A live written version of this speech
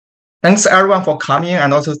Thanks everyone for coming,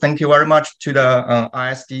 and also thank you very much to the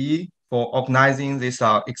ISDE for organizing this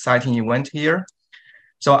exciting event here.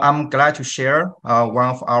 So I'm glad to share one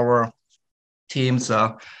of our team's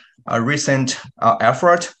recent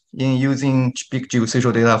effort in using big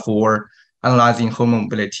geospatial data for analyzing home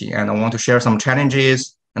mobility. And I want to share some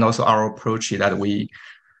challenges and also our approach that we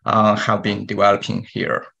have been developing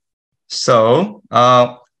here. So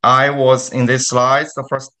I was in this slide.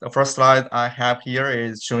 The first slide I have here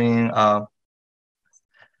is showing a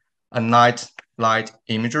night light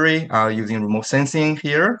imagery using remote sensing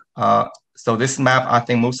here. So this map, I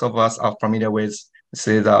think most of us are familiar with. This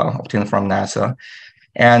is obtained from NASA.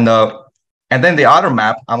 And then the other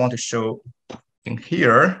map I want to show in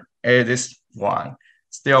here is this one,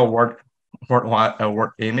 still word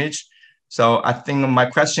image. So I think my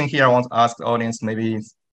question here, I want to ask the audience, maybe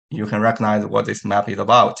you can recognize what this map is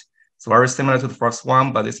about. It's very similar to the first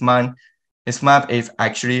one, but this map is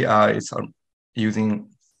actually using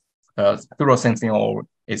thorough sensing, or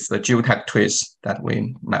it's the geotech twist that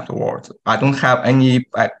we map the world. I don't have any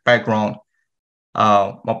background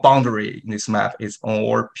or boundary in this map. It's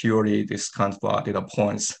all purely this kind of data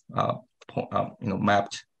points,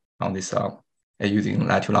 mapped on this using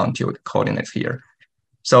latitude longitude coordinates here.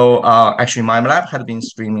 So actually, my lab had been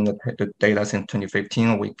streaming the data since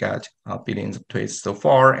 2015. We got billions of twists so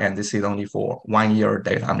far, and this is only for 1 year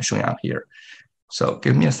data I'm showing up here. So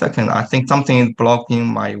give me a second. I think something is blocking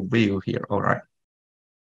my view here. All right.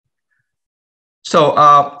 So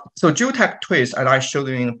geotech twist, as I showed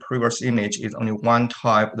you in the previous image, is only one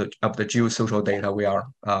type of the geosocial data we are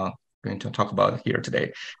going to talk about here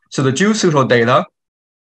today. So the geosocial data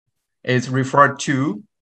is referred to,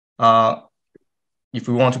 if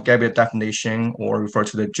we want to give a definition, or refer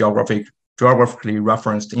to the geographically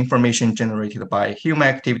referenced information generated by human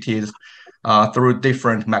activities through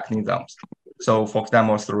different mechanisms. So for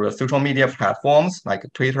example, through the social media platforms like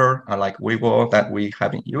Twitter, like Weibo that we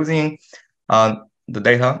have been using, the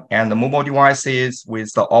data, and the mobile devices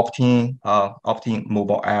with the opt-in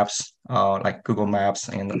mobile apps like Google Maps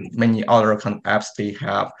and many other kind of apps. They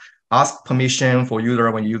have asked permission for user.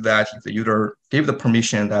 When you use that, if the user give the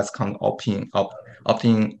permission, that's kind of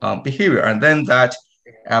opt-in behavior, and then that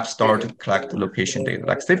app start to collect the location data.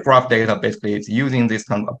 Like safe graph data basically is using this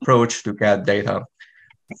kind of approach to get data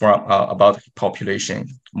from about population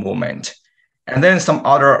movement. And then some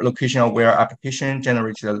other location-aware application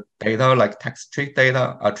generated data like taxi trip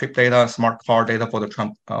data, smart car data for the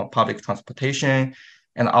public transportation,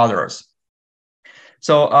 and others.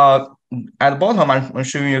 So at the bottom, I'm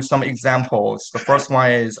showing you some examples. The first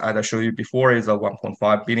one is, as I showed you before, is a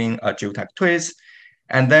 1.5 billion geotech twist.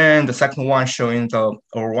 And then the second one showing the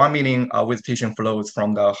over 1 million visitation flows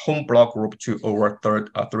from the home block group to over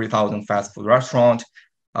 3,000 fast food restaurants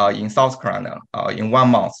in South Carolina in 1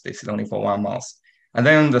 month. This is only for 1 month. And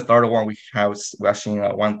then the third one we're seeing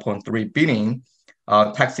 1.3 billion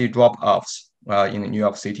taxi drop-offs in the New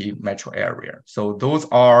York City metro area. So those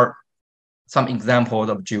are some examples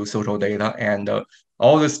of geosocial data, and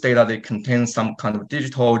all this data, they contain some kind of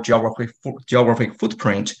digital geographic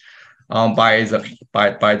footprint by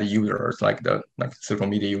the users, like social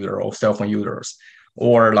media user or cell phone users,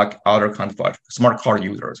 or like other kind of smart card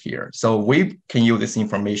users here. So we can use this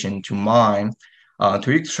information to mine,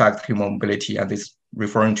 to extract human mobility, and this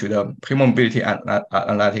referring to the human mobility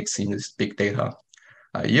analytics in this big data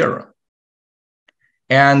era.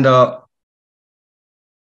 And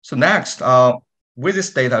so next, with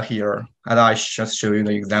this data here, and I just show you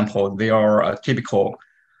the example, they are a typical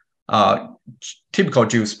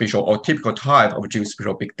geospatial or typical type of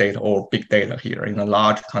geospatial big data or big data here in a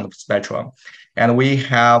large kind of spectrum. And we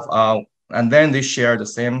have, and then they share the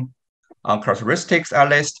same characteristics, at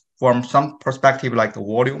least from some perspective, like the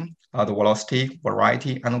volume, the velocity,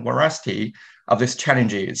 variety, and veracity of these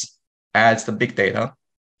challenges as the big data.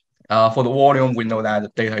 For the volume, we know that the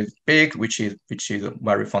data is big, which is a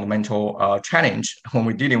very fundamental challenge when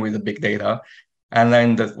we're dealing with the big data. And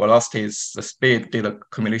then the velocity is the speed, data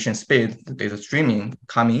accumulation speed, the data streaming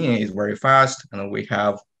coming in is very fast. And we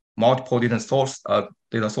have multiple data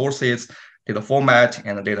sources, data format,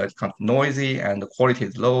 and the data is kind of noisy, and the quality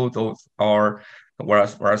is low. Those are the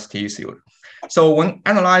veracity issues. So when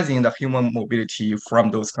analyzing the human mobility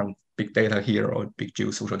from those kind of big data here or big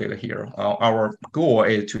geosocial data here, our goal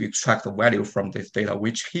is to extract the value from this data,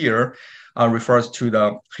 which here refers to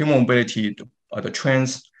the human mobility, the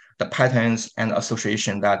trends, the patterns, and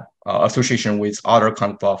association with other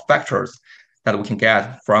kind of factors that we can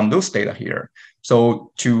get from those data here.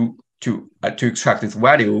 So to extract this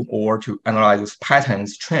value or to analyze those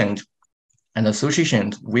patterns, trend, and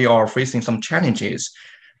associations, we are facing some challenges.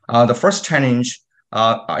 The first challenge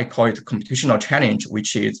I call it computational challenge,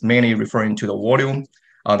 which is mainly referring to the volume,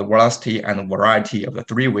 the velocity, and the variety of the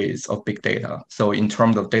three ways of big data. So in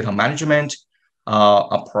terms of data management,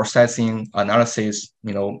 processing, analysis,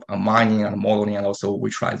 mining and modeling, and also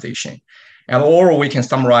visualization. And or we can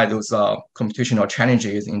summarize those computational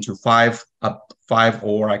challenges into five,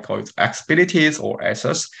 or I call it accessibilities or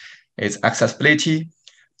S's. It's accessibility,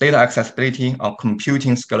 data accessibility,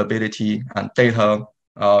 computing scalability, and data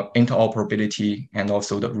interoperability, and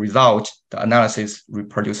also the result, the analysis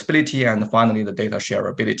reproducibility, and finally the data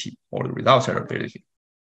shareability or the result shareability.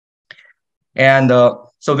 And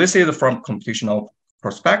so this is from computational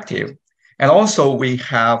perspective. And also we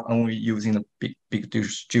have only using the big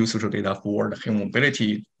geosocial data for the human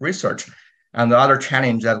mobility research. And the other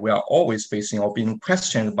challenge that we are always facing or being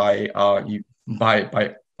questioned by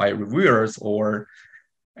reviewers or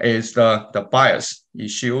is the bias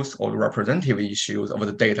issues or the representative issues of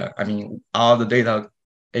the data. I mean, are the data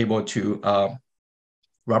able to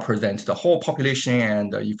represent the whole population?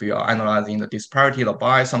 And if you are analyzing the disparity or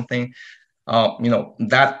bias something,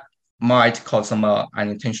 that might cause some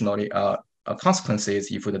unintentionally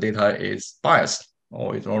consequences if the data is biased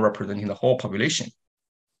or is not representing the whole population.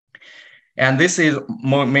 And this is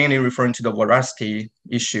mainly referring to the veracity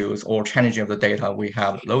issues or challenging of the data. We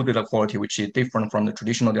have low data quality, which is different from the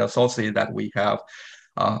traditional data sources that we have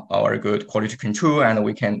our good quality control. And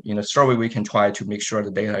we can, in a survey, we can try to make sure the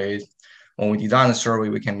data is, when we design a survey,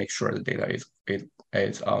 we can make sure the data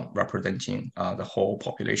is representing the whole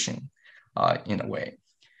population in a way.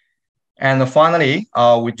 And finally,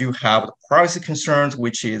 we do have the privacy concerns,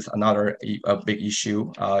 which is another big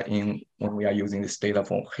issue when we are using this data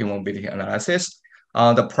for human mobility analysis.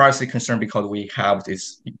 The privacy concern, because we have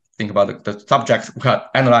this, think about the subjects we are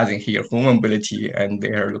analyzing here, human mobility and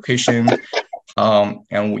their location.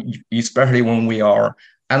 And especially when we are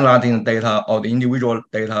analyzing the data or the individual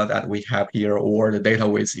data that we have here, or the data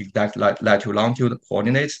with exact latitude, longitude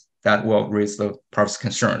coordinates, that will raise the privacy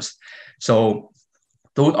concerns. So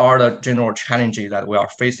those are the general challenges that we are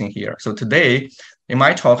facing here. So today, in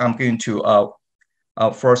my talk, I'm going to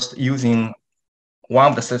first using one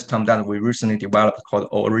of the systems that we recently developed called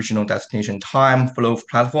Original Destination Time Flow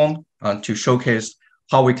Platform to showcase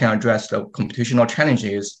how we can address the computational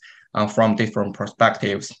challenges from different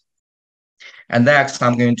perspectives. And next,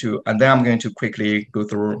 I'm going to quickly go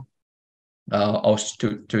through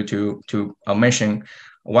also to mention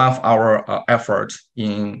one of our efforts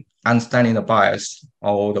in understanding the bias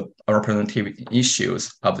or the representative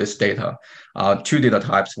issues of this data. Two data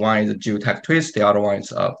types. One is geotech twist. The other one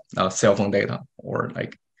is cell phone data, or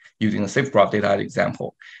like using the SafeGraph data as an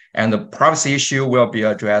example. And the privacy issue will be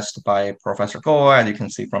addressed by Professor Go, as you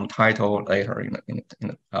can see from title later in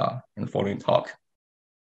the following talk.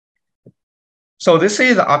 So this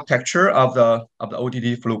is the architecture of the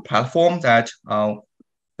ODT Flow platform that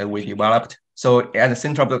we developed. So at the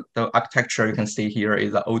center of the architecture, you can see here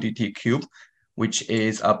is the ODT Cube, which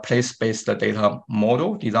is a place-based data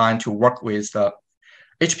model designed to work with the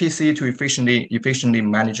HPC to efficiently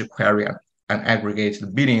manage query and aggregate the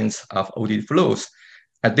billions of ODT flows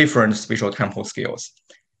at different spatial temporal scales.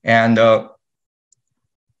 And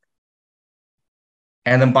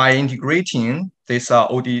then by integrating this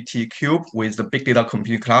ODT Cube with the big data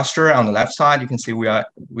compute cluster on the left side, you can see we are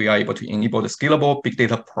able to enable the scalable big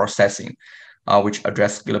data processing, which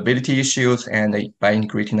address scalability issues. And by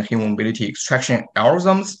integrating the human mobility extraction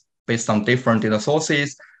algorithms based on different data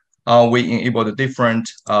sources, we enable the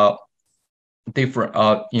different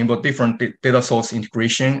data source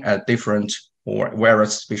integration at different or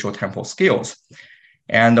various spatial temporal scales.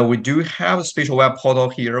 And we do have a spatial web portal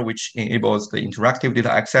here, which enables the interactive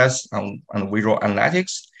data access and visual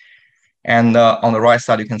analytics. And on the right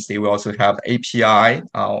side, you can see we also have API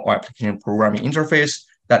or application programming interface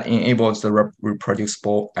that enables the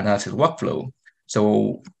reproducible analysis workflow.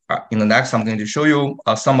 So in the next, I'm going to show you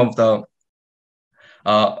some of the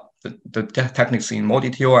techniques in more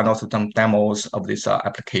detail and also some demos of this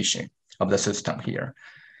application of the system here.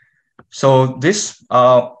 So this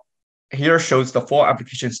here shows the 4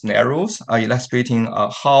 application scenarios illustrating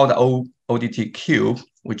how the ODT Cube,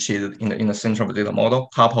 which is in the center of the data model,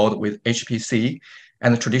 coupled with HPC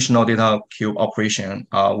and the traditional data cube operation,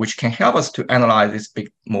 which can help us to analyze this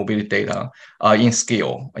big mobility data in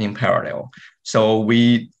scale, in parallel. So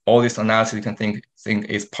all this analysis you can think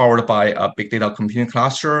is powered by a big data computing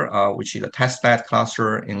cluster, which is a testbed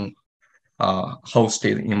cluster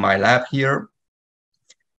hosted in my lab here.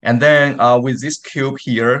 And then with this cube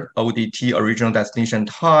here, ODT, Original Destination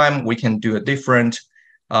Time, we can do a different,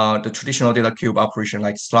 the traditional data cube operation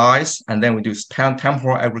like slice, and then we do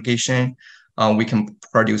temporal aggregation, we can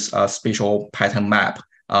produce a spatial pattern map,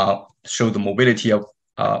 show the mobility of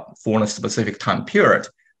for a specific time period,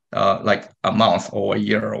 like a month or a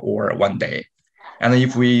year or 1 day. And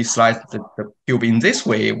if we slice the cube in this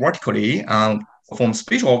way vertically, perform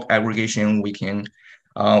spatial aggregation, we can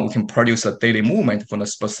produce a daily movement from a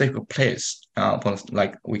specific place.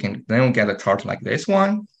 Like we can then get a chart like this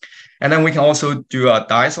one. And then we can also do a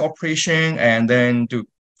dice operation and then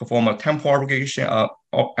perform a temporal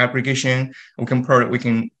aggregation. We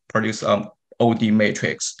can produce OD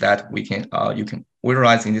matrix that we can you can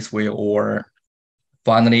visualize in this way, or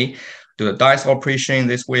finally do the dice operation in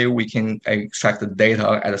this way. We can extract the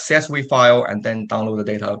data as a CSV file and then download the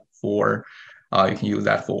data for you can use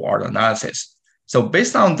that for art analysis. So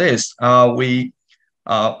based on this, we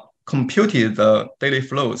computed the daily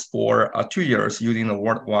flows for 2 years using the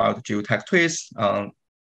worldwide geotech twist,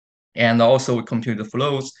 and also we computed the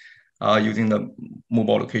flows using the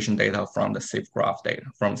mobile location data from the SafeGraph data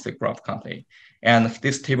from SafeGraph company. And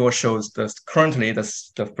this table shows currently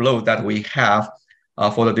the flow that we have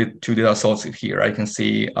for the two data sources here. I can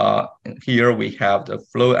see here we have the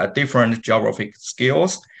flow at different geographic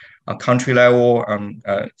scales, country level,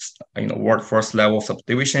 world first level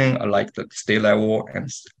subdivision, like the state level, and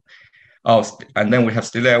then we have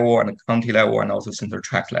state level and county level and also center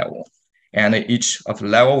tract level. And each of the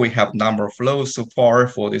level, we have number of flows so far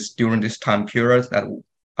for this during this time period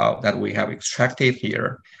that we have extracted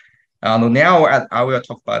here. Now, I will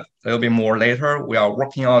talk about a little bit more later. We are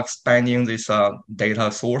working on expanding these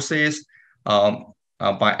data sources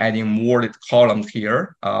by adding more columns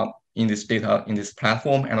here in this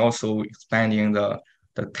platform, and also expanding the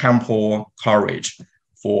temporal coverage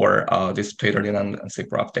for this Twitter data and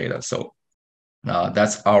SafeGraph data. So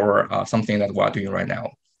that's our something that we are doing right now.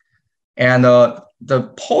 And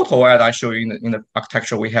the portal, as I show you in the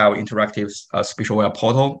architecture, we have interactive spatial web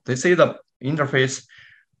portal. This is the interface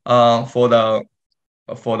for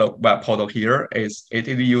the web portal here. It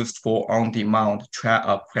is used for on-demand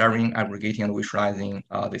querying, aggregating, and visualizing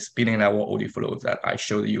this billing level OD flows that I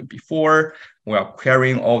showed you before. We are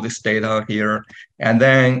querying all this data here. And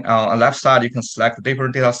then on the left side, you can select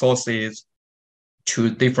different data sources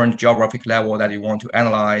to different geographic level that you want to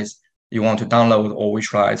analyze, you want to download or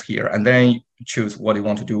visualize here. And then you choose what you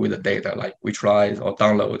want to do with the data, like visualize or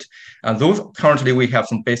download. And those currently we have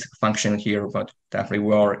some basic function here, but definitely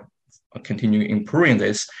we are continue improving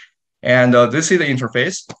this. And this is the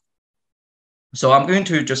interface. So I'm going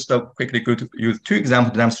to just quickly go to use two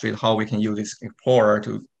examples to demonstrate how we can use this Explorer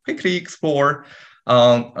to quickly explore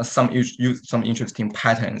some interesting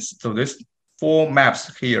patterns. So this 4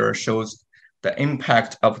 maps here shows the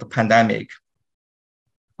impact of the pandemic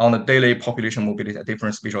on the daily population mobility at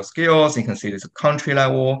different spatial scales. You can see this country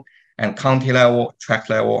level and county level, tract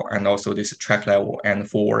level, and also this tract level, and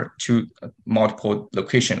for multiple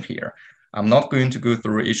locations here. I'm not going to go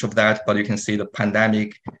through each of that, but you can see the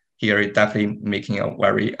pandemic here is definitely making a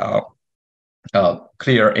very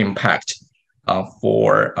clear impact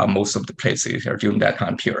for most of the places here during that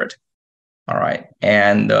time period. All right,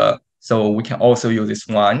 and so we can also use this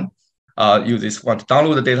one to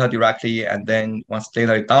download the data directly, and then once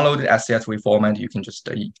data is downloaded as CSV format, you can just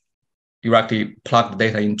directly plug the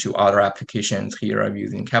data into other applications here. I'm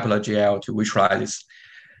using Kepler GL to visualize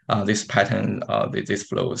this pattern, these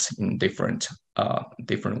flows in different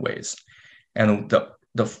ways. And the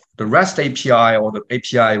REST API or the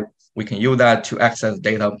API, we can use that to access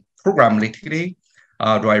data programmatically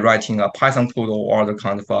by writing a Python code or other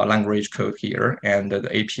kind of language code here. And the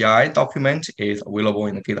API document is available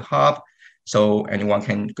in the GitHub, so anyone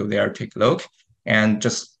can go there, take a look. And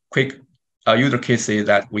just quick user cases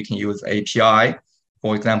that we can use API.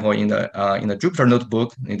 For example, in the Jupyter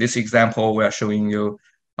notebook, in this example, we are showing you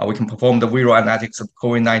we can perform the visual analytics of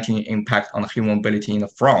COVID-19 impact on human mobility in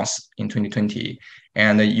France in 2020.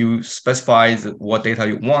 And you specify what data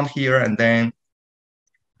you want here, and then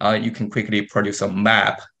you can quickly produce a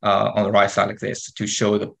map on the right side like this to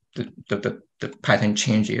show the pattern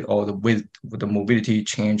changes or the mobility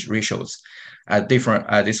change ratios at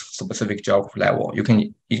this specific geographic level. You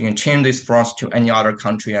can change this France to any other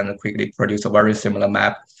country and quickly produce a very similar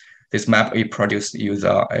map. This map is produced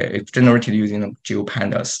it's generated using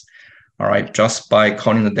GeoPandas. All right, just by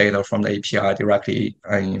calling the data from the API directly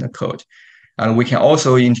in the code. And we can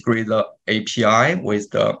also integrate the API with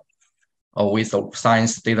the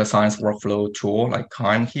data science workflow tool like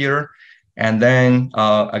KIME here. And then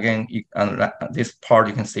again, this part,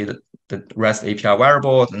 you can see that the REST API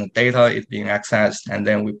variables and the data is being accessed, and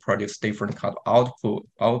then we produce different kind of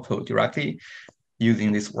output directly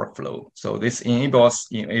using this workflow. So this enables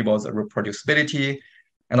the reproducibility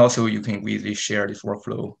And also you can easily share this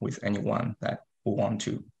workflow with anyone that will want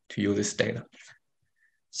to use this data.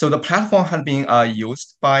 So the platform has been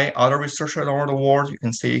used by other researchers around the world. You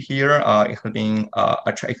can see here, it has been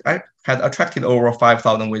had attracted over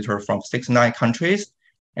 5,000 visitors from 69 countries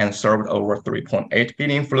and served over 3.8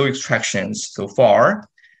 billion flow extractions so far.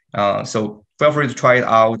 So feel free to try it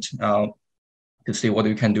out to see what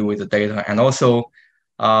you can do with the data. And also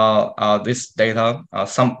this data,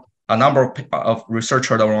 a number of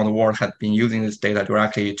researchers around the world have been using this data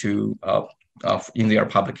directly to in their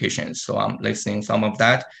publications. So I'm listing some of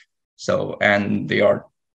that. So, and they are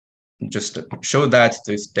just show that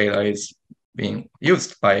this data is being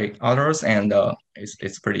used by others, and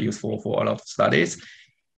it's pretty useful for a lot of studies.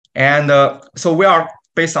 And so we are,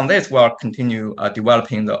 based on this, we are continue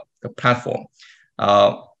developing the platform.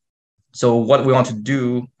 So what we want to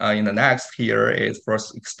do in the next here is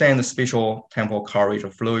first extend the spatial temporal coverage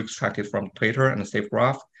of flow extracted from Twitter and the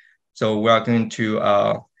SafeGraph. So we are going to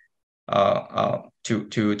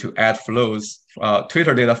add flows,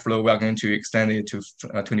 Twitter data flow. We are going to extend it to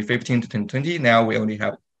 2015 to 2020. Now we only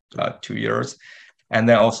have 2 years, and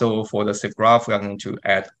then also for the SafeGraph, we are going to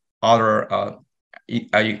add other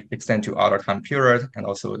extend to other time period and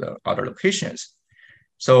also the other locations.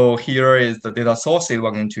 So here is the data sources.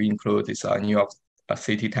 We're going to include this New York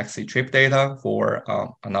City taxi trip data for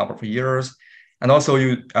a number of years. And also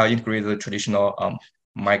you integrate the traditional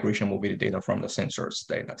migration mobility data from the sensors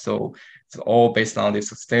data. So it's all based on this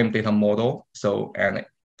same data model. So, and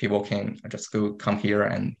people can just come here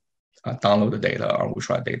and download the data or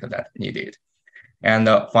visual data that needed. And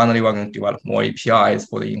finally, we're going to develop more APIs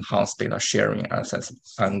for the enhanced data sharing access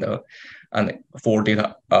and for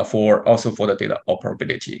data also for the data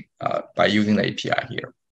operability by using the API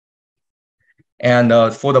here. And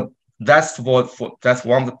that's one of the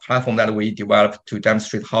platform that we developed to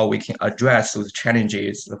demonstrate how we can address those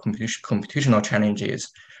challenges, the computational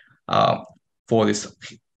challenges for this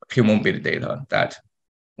human mobility data that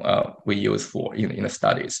we use for in the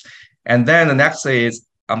studies. And then the next is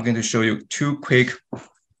I'm going to show you 2 quick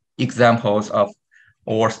examples of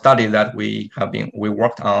or study that we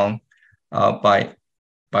worked on by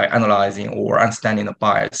analyzing or understanding the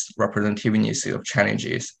bias representativeness of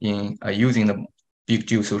challenges in using the big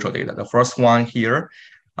geosocial data. The first one here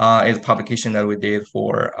is a publication that we did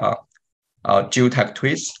for geotech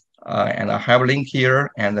tweets, and I have a link here.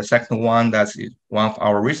 And the second one, that's one of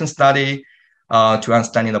our recent study to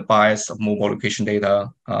understanding the bias of mobile location data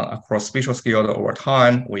across spatial scale over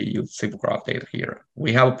time. We use SafeGraph data here.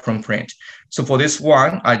 We have a preprint. So for this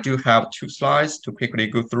one, I do have 2 slides to quickly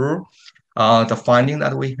go through the finding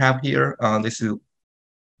that we have here.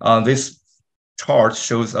 This chart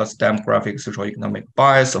shows us demographic, social, economic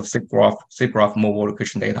bias of SafeGraph mobile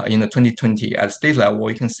location data in the 2020 at state level.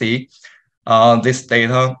 You can see this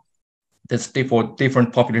data. This for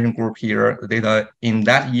different population group here, the data in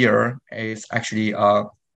that year is actually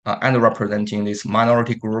underrepresenting these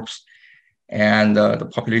minority groups and the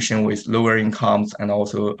population with lower incomes and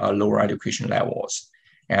also lower education levels.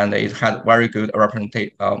 And it had very good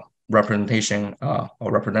representation or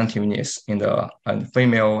representativeness in the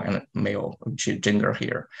female and male gender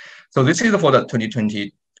here. So this is for the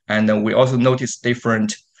 2020. And then we also noticed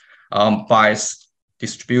different bias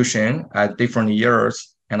distribution at different years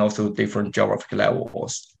and also different geographic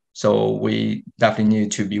levels. So we definitely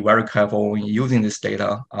need to be very careful in using this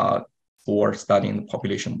data for studying the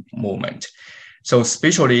population movement. So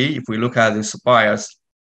especially if we look at this bias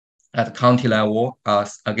at the county level,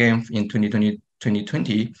 again, in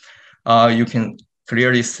 2020, you can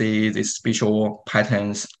clearly see the spatial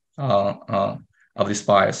patterns of this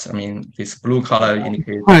bias. I mean, this blue color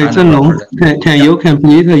indicates. Hi, Zhenlong, can you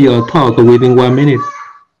complete your talk within 1 minute?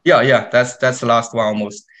 Yeah, that's the last one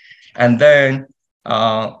almost. And then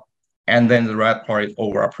the red part is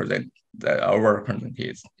overrepresented.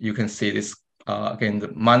 You can see this again.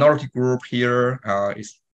 The minority group here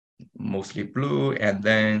is mostly blue, and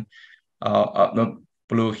then the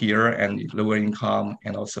blue here and lower income,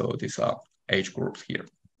 and also this age groups here.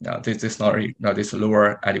 This is not this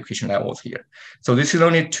lower education levels here. So this is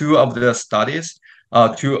only 2 of the studies,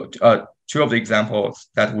 two of the examples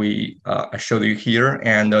that we showed you here.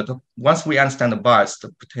 And once we understand the bias,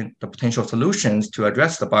 the potential solutions to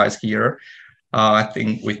address the bias here,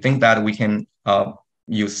 we think that we can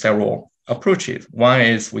use several approaches. One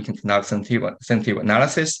is we can conduct sensitive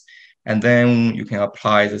analysis, and then you can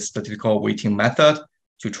apply the statistical weighting method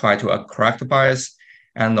to try to correct the bias,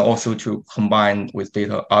 and also to combine with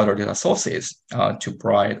other data sources to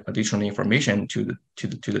provide additional information to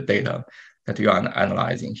the data that you are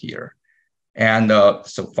analyzing here. And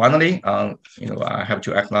so finally, I have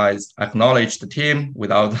to acknowledge the team.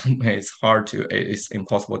 Without them, it's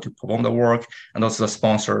impossible to perform the work, and also the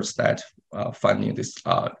sponsors that funding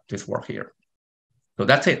this work here. So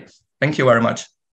that's it. Thank you very much.